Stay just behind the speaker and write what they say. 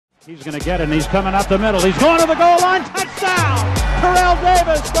He's going to get it, and he's coming up the middle. He's going to the goal line. Touchdown! Terrell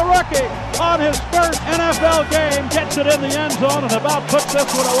Davis, the rookie, on his first NFL game, gets it in the end zone and about puts this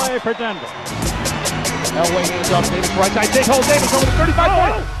one away for Denver. Elway hands off Davis, right side, big hole, Davis over the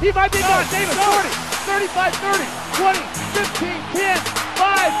 35-40. He might be gone. Davis, 40, 35-30, 20, 15, 10,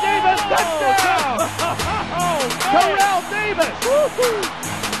 5. Davis, touchdown! Terrell Davis!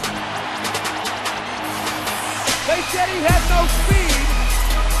 They said he had no speed.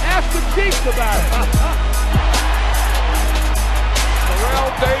 Ask the Chiefs about it.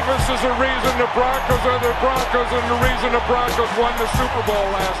 Terrell Davis is the reason the Broncos are the Broncos and the reason the Broncos won the Super Bowl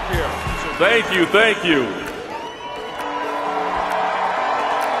last year. Thank you, thank you.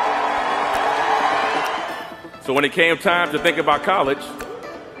 So when it came time to think about college,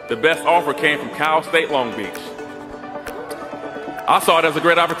 the best offer came from Cal State Long Beach. I saw it as a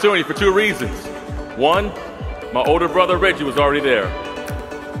great opportunity for two reasons. One, my older brother Reggie was already there.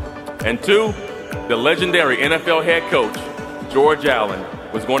 And two, the legendary NFL head coach, George Allen,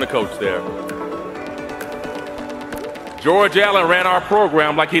 was going to coach there. George Allen ran our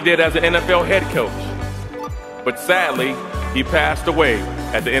program like he did as an NFL head coach. But sadly, he passed away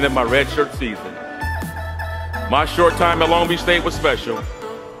at the end of my redshirt season. My short time at Long Beach State was special.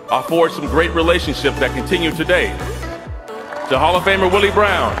 I forged some great relationships that continue today. To Hall of Famer Willie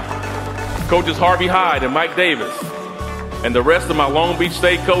Brown, coaches Harvey Hyde and Mike Davis, and the rest of my Long Beach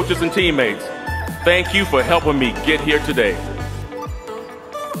State coaches and teammates, thank you for helping me get here today.